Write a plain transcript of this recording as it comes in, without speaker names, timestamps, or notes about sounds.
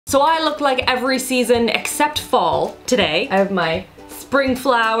So I look like every season except fall today. I have my spring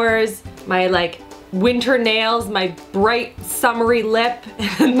flowers, my like winter nails, my bright summery lip,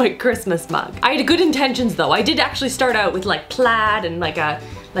 and my Christmas mug. I had good intentions though. I did actually start out with like plaid and like a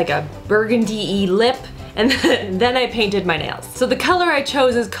burgundy-y lip, and then I painted my nails. So the color I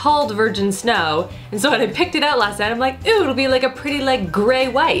chose is called Virgin Snow, and so when I picked it out last night, I'm like, ooh, it'll be like a pretty like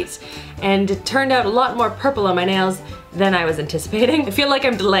gray-white. And it turned out a lot more purple on my nails than I was anticipating. I feel like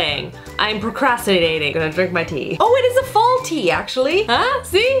I'm delaying. I'm procrastinating. Gonna drink my tea. Oh, it is a fall tea, actually. Huh?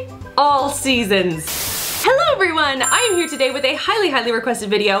 See? All seasons. Hello everyone! I am here today with a highly requested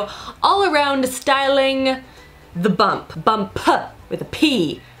video all around styling the bump. Bump with a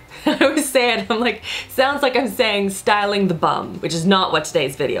P. I always say it, I'm like, sounds like I'm saying styling the bum, which is not what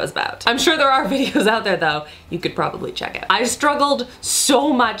today's video is about. I'm sure there are videos out there though, you could probably check it. I struggled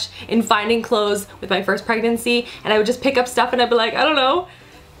so much in finding clothes with my first pregnancy, and I would just pick up stuff and I'd be like, I don't know,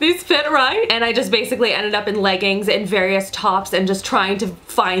 these fit right? And I just basically ended up in leggings and various tops and just trying to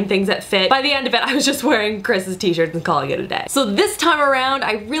find things that fit. By the end of it, I was just wearing Chris's t-shirts and calling it a day. So this time around,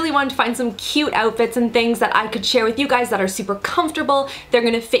 I really wanted to find some cute outfits and things that I could share with you guys that are super comfortable. They're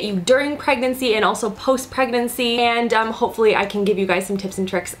gonna fit you during pregnancy and also post-pregnancy. And hopefully I can give you guys some tips and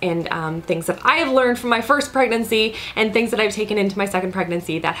tricks and things that I have learned from my first pregnancy and things that I've taken into my second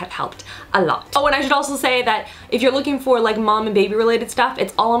pregnancy that have helped a lot. Oh, and I should also say that if you're looking for like mom and baby related stuff,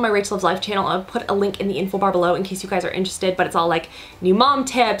 it's all on my RachhLoves Life channel. I'll put a link in the info bar below in case you guys are interested, but it's all like new mom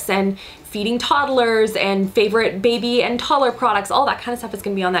tips and feeding toddlers and favorite baby and toddler products, all that kind of stuff is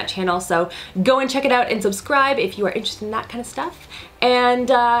gonna be on that channel. So go and check it out and subscribe if you are interested in that kind of stuff. And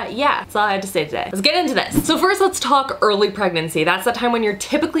yeah, that's all I had to say today. Let's get into this. So first, let's talk early pregnancy. That's the time when you're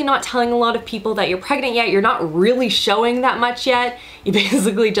typically not telling a lot of people that you're pregnant yet. You're not really showing that much yet. You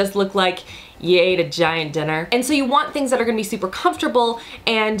basically just look like you ate a giant dinner. And so you want things that are gonna be super comfortable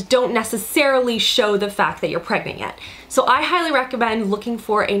and don't necessarily show the fact that you're pregnant yet. So I highly recommend looking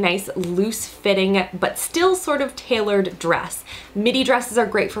for a nice loose fitting but still sort of tailored dress. Midi dresses are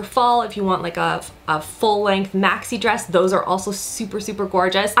great for fall if you want like a full length maxi dress. Those are also super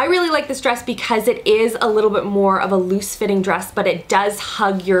gorgeous. I really like this dress because it is a little bit more of a loose fitting dress, but it does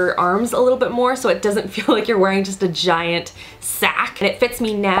hug your arms a little bit more, so it doesn't feel like you're wearing just a giant sack. And it fits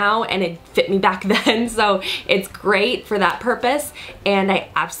me now and it fit me back then, so it's great for that purpose and I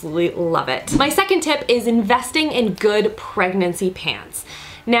absolutely love it. My second tip is investing in good pregnancy pants.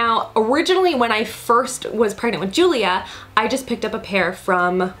 Now, originally when I first was pregnant with Julia, I just picked up a pair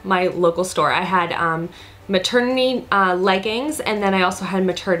from my local store. I had maternity leggings, and then I also had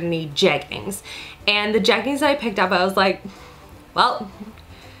maternity jeggings. And the jeggings that I picked up, I was like, well,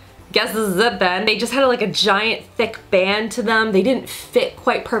 guess this is it then. They just had like a giant thick band to them. They didn't fit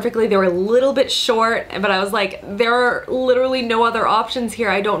quite perfectly. They were a little bit short, but I was like, there are literally no other options here.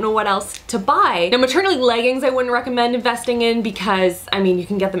 I don't know what else to buy. Now, maternity leggings I wouldn't recommend investing in because, I mean, you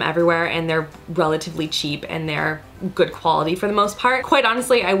can get them everywhere and they're relatively cheap and they're good quality for the most part. Quite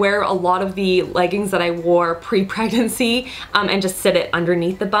honestly, I wear a lot of the leggings that I wore pre-pregnancy and just sit it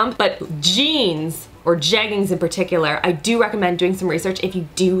underneath the bump. But jeans, or jeggings in particular, I do recommend doing some research if you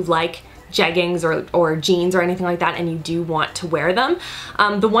do like jeggings or jeans or anything like that and you do want to wear them.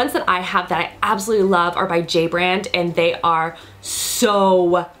 The ones that I have that I absolutely love are by J Brand, and they are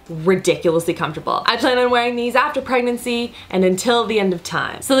so ridiculously comfortable. I plan on wearing these after pregnancy and until the end of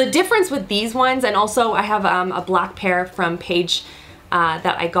time. So the difference with these ones, and also I have a black pair from Paige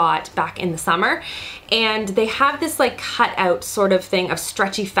that I got back in the summer, and they have this like cut out sort of thing of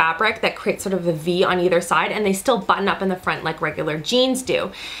stretchy fabric that creates sort of a V on either side, and they still button up in the front like regular jeans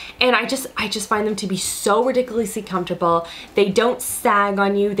do. And I just find them to be so ridiculously comfortable. They don't sag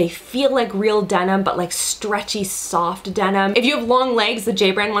on you. They feel like real denim, but like stretchy, soft denim. If you have long legs, the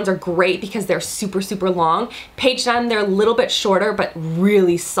J Brand ones are great because they're super long. Paige denim, they're a little bit shorter, but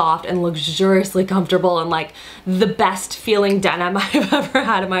really soft and luxuriously comfortable and like the best feeling denim I've ever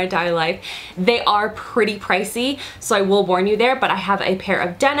had in my entire life. They are pretty pricey, so I will warn you there, but I have a pair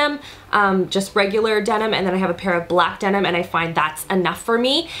of denim, just regular denim, and then I have a pair of black denim, and I find that's enough for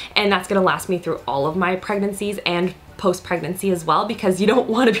me, and that's gonna last me through all of my pregnancies and post-pregnancy as well, because you don't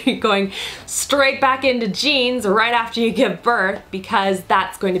want to be going straight back into jeans right after you give birth, because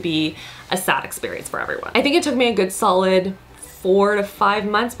that's going to be a sad experience for everyone. I think it took me a good solid 4 to 5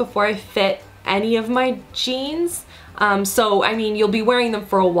 months before I fit any of my jeans. So I mean, you'll be wearing them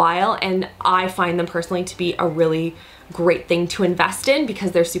for a while, and I find them personally to be a really great thing to invest in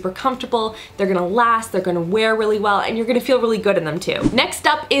because they're super comfortable, they're gonna last, they're gonna wear really well, and you're gonna feel really good in them too. Next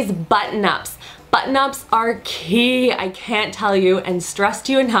up is button-ups. Button-ups are key. I can't tell you and stress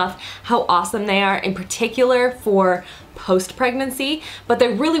to you enough how awesome they are, in particular for post-pregnancy, but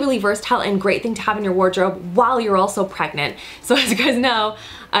they're really, really versatile and great thing to have in your wardrobe while you're also pregnant. So as you guys know,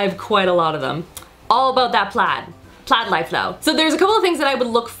 I have quite a lot of them. All about that plaid life though. So there's a couple of things that I would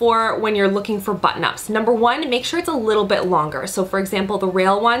look for when you're looking for button-ups. Number one, make sure it's a little bit longer. So for example, the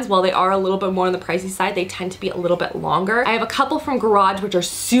rail ones, while they are a little bit more on the pricey side, they tend to be a little bit longer. I have a couple from Garage which are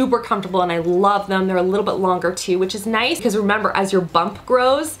super comfortable and I love them. They're a little bit longer too, which is nice because remember, as your bump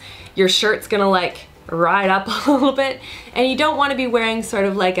grows, your shirt's gonna like ride up a little bit, and you don't want to be wearing sort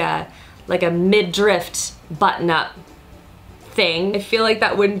of like a mid-drift button-up thing. I feel like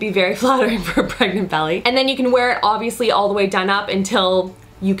that wouldn't be very flattering for a pregnant belly. And then you can wear it obviously all the way done up until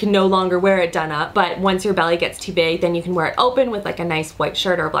you can no longer wear it done up, but once your belly gets too big, then you can wear it open with like a nice white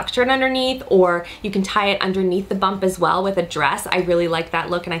shirt or a black shirt underneath, or you can tie it underneath the bump as well with a dress. I really like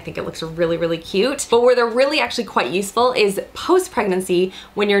that look and I think it looks really, really cute. But where they're really actually quite useful is post-pregnancy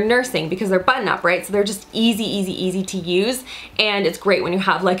when you're nursing, because they're button up, right? So they're just easy to use, and it's great when you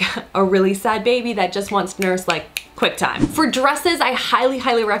have like a really sad baby that just wants to nurse like quick time. For dresses, I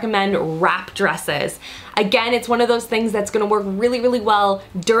highly recommend wrap dresses. Again, it's one of those things that's gonna work really, really well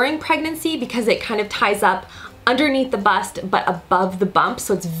during pregnancy because it kind of ties up underneath the bust but above the bump,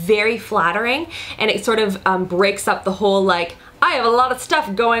 so it's very flattering, and it sort of breaks up the whole like, I have a lot of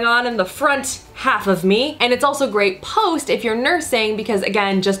stuff going on in the front half of me. And it's also great post if you're nursing because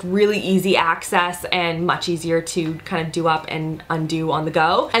again, just really easy access and much easier to kind of do up and undo on the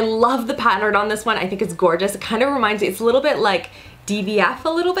go. I love the pattern on this one. I think it's gorgeous. It kind of reminds me, it's a little bit like DVF a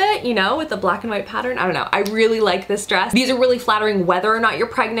little bit, you know, with the black and white pattern. I don't know. I really like this dress. These are really flattering whether or not you're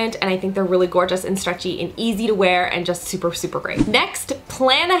pregnant, and I think they're really gorgeous and stretchy and easy to wear and just super great. Next,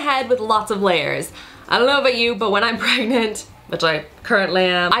 plan ahead with lots of layers. I don't know about you, but when I'm pregnant, which I currently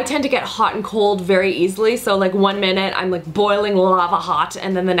am, I tend to get hot and cold very easily. So like 1 minute I'm like boiling lava hot,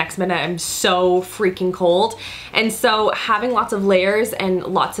 and then the next minute I'm so freaking cold. And so having lots of layers and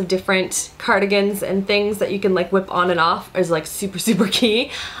lots of different cardigans and things that you can like whip on and off is like super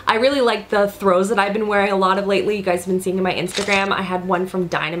key. I really like the throws that I've been wearing a lot of lately. You guys have been seeing in my Instagram. I had one from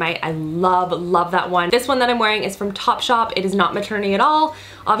Dynamite. I love that one. This one that I'm wearing is from Topshop. It is not maternity at all,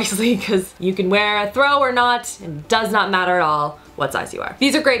 obviously, because you can wear a throw or not. It does not matter at all what size you are.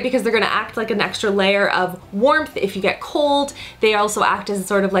 These are great because they're gonna act like an extra layer of warmth if you get cold. They also act as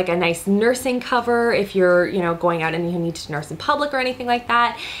sort of like a nice nursing cover if you're, you know, going out and you need to nurse in public or anything like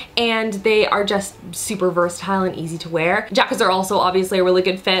that. And they are just super versatile and easy to wear. Jackets are also obviously a really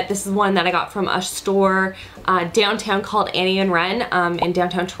good fit. This is one that I got from a store downtown called Annie and Ren in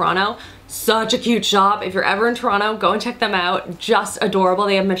downtown Toronto. Such a cute shop. If you're ever in Toronto, go and check them out. Just adorable.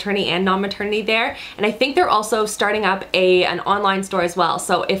 They have maternity and non-maternity there. And I think they're also starting up an online store as well.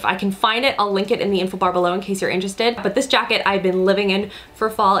 So if I can find it, I'll link it in the info bar below in case you're interested. But this jacket I've been living in for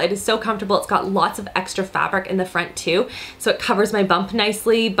fall. It is so comfortable. It's got lots of extra fabric in the front too. So it covers my bump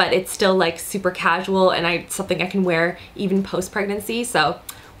nicely, but it's still like super casual, and something I can wear even post-pregnancy. So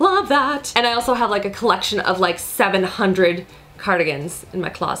love that. And I also have like a collection of like 700 cardigans in my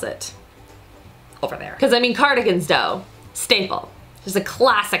closet over there. Because I mean, cardigans though, staple. Just a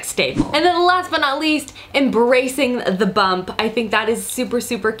classic staple. And then last but not least, embracing the bump. I think that is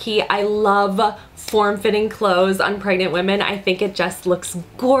super key. I love form-fitting clothes on pregnant women. I think it just looks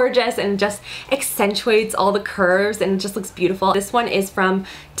gorgeous and just accentuates all the curves, and it just looks beautiful. This one is from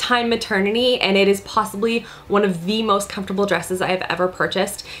Time Maternity, and it is possibly one of the most comfortable dresses I have ever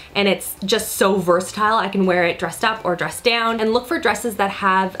purchased, and it's just so versatile. I can wear it dressed up or dressed down. And look for dresses that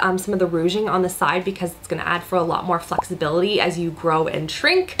have some of the ruching on the side, because it's gonna add for a lot more flexibility as you grow and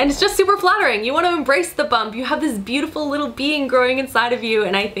shrink. And it's just super flattering. You want to embrace the bump. You have this beautiful little being growing inside of you,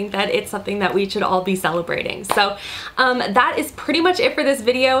 and I think that it's something that we should all be celebrating. So that is pretty much it for this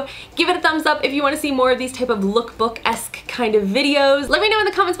video. Give it a thumbs up if you want to see more of these type of lookbook-esque kind of videos. Let me know in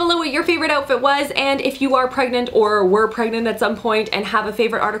the comments below what your favorite outfit was, and if you are pregnant or were pregnant at some point and have a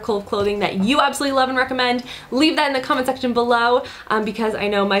favorite article of clothing that you absolutely love and recommend, leave that in the comment section below, because I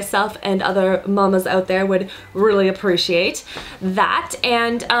know myself and other mamas out there would really appreciate that.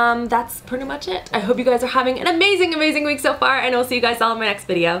 And that's pretty much it. I hope you guys are having an amazing week so far, and I'll see you guys all in my next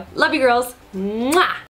video. Love you girls. Mwah!